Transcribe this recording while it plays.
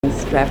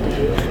drafted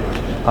you?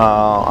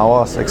 I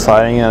was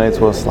exciting and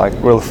it was like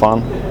real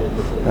fun.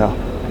 Yeah.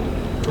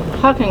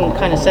 Hawking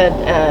kind of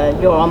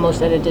said you're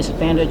almost at a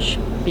disadvantage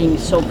being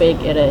so big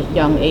at a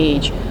young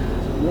age.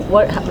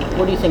 What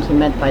do you think he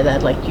meant by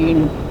that? Like, do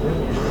you?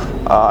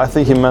 I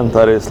think he meant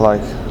that it's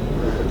like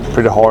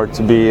pretty hard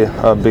to be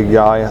a big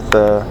guy at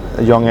a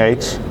young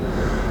age.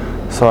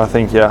 So I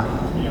think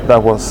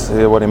that was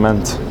what he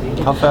meant.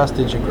 How fast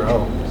did you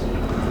grow?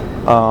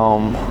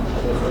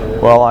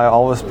 Well, I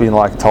always been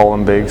like tall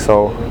and big,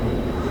 so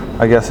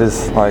I guess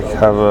it's like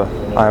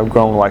I have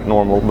grown like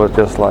normal, but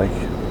just like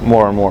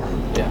more and more.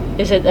 Yeah.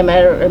 Is it a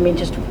matter? I mean,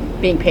 just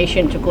being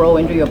patient to grow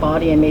into your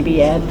body and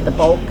maybe add the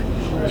bulk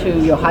to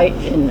your height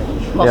and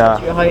muscle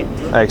to your height.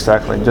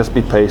 Exactly. Just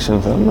be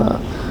patient and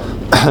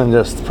and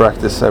just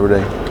practice every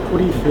day. What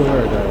do you feel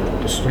are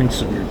the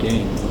strengths of your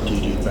game? What do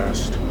you do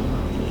best?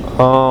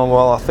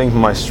 Well, I think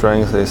my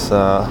strength is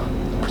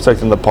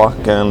protecting the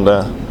puck and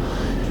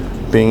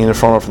being in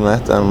front of the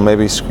net and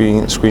maybe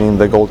screening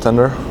the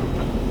goaltender.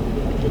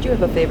 Did you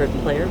have a favorite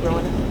player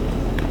growing up?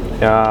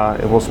 Yeah,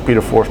 it was Peter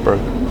Forsberg.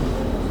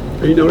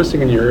 Are you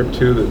noticing in Europe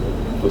too that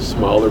the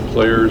smaller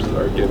players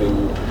are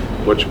getting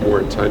much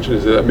more attention?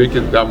 Does that make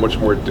it that much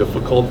more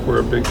difficult for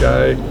a big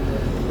guy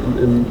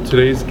in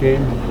today's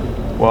game?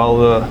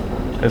 Well,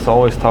 it's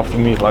always tough to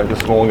meet like the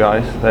small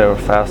guys. They are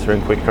faster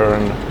and quicker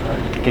and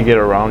can get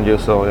around you.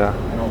 So yeah.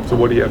 So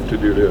what do you have to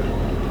do to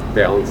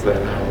balance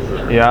that out?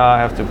 Or? Yeah, I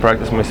have to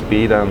practice my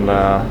speed and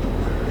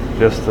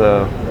just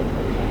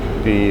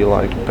be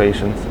like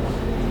patient.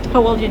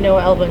 How well do you know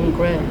Alvin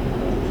Graham?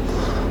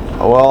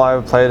 Well, I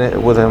played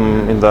with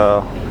him in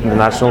the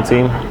national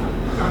team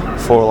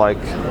for like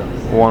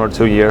 1 or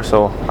 2 years,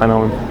 so I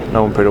know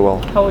him pretty well.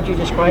 How would you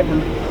describe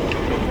him?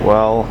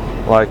 Well,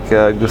 like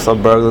Gustav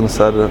Berglund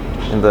said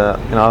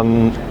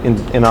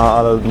in our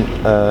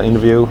other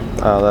interview,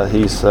 that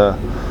he's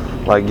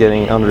like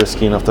getting under the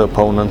skin of the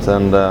opponent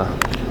and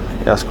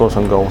score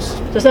some goals.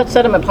 Does that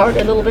set him apart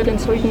a little bit in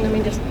Sweden? I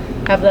mean, just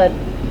have that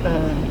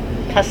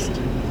test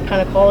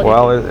kind of quality?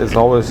 Well, it's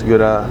always good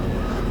to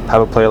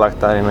have a player like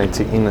that in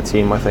a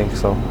team, I think,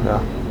 so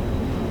yeah.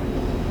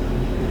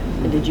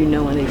 And did you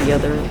know any of the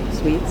other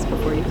Swedes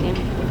before you came?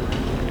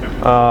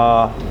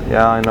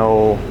 Yeah, I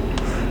know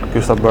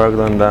Gustav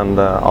Berglund and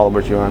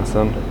Albert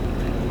Johansson.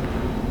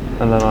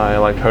 And then I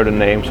like heard the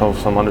names of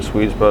some other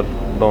Swedes, but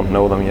don't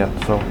know them yet,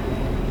 so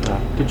yeah.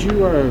 Did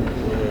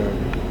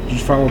you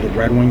follow the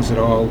Red Wings at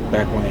all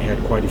back when they had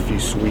quite a few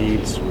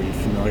Swedes? Were you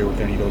familiar with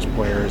any of those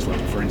players?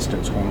 Like, for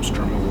instance,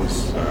 Holmstrom, who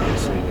was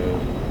obviously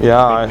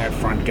the net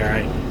front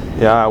guy.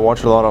 Yeah, I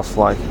watched a lot of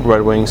like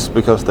Red Wings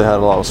because they had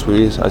a lot of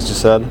Swedes, as you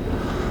said,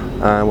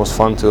 and it was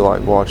fun to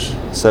like watch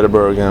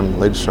Soderberg and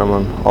Lidström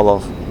and all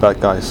of that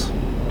guys.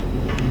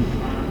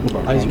 What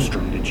about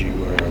Holmstrom? Did you,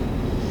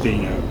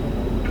 being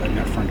a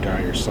net front guy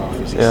yourself,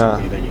 is he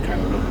somebody that you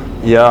kind of look?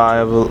 Yeah, I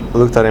have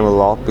looked at him a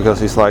lot because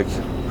he's like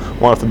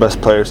one of the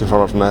best players in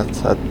front of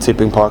net at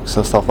tipping pucks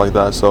and stuff like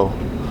that. So,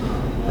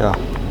 yeah.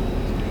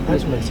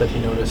 Heisman said he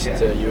noticed you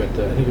at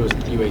I think it was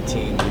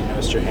U18. You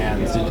noticed your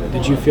hands.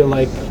 Did you feel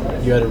like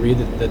you had a read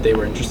that they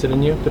were interested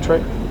in you,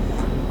 Detroit?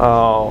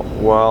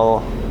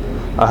 Well,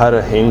 I had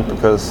a hint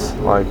because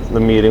like the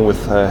meeting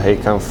with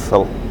Heikamp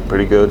felt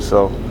pretty good.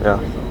 So yeah.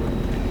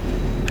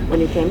 When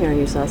you came here and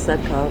you saw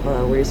Setkov,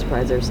 were you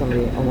surprised there was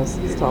somebody almost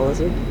as tall as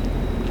you?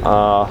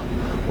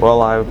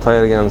 Well, I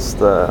played against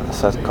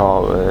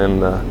Setkov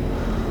in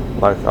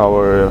like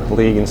our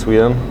league in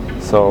Sweden.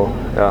 So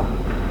yeah,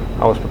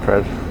 I was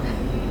prepared.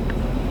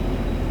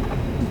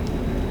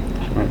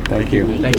 Thank you.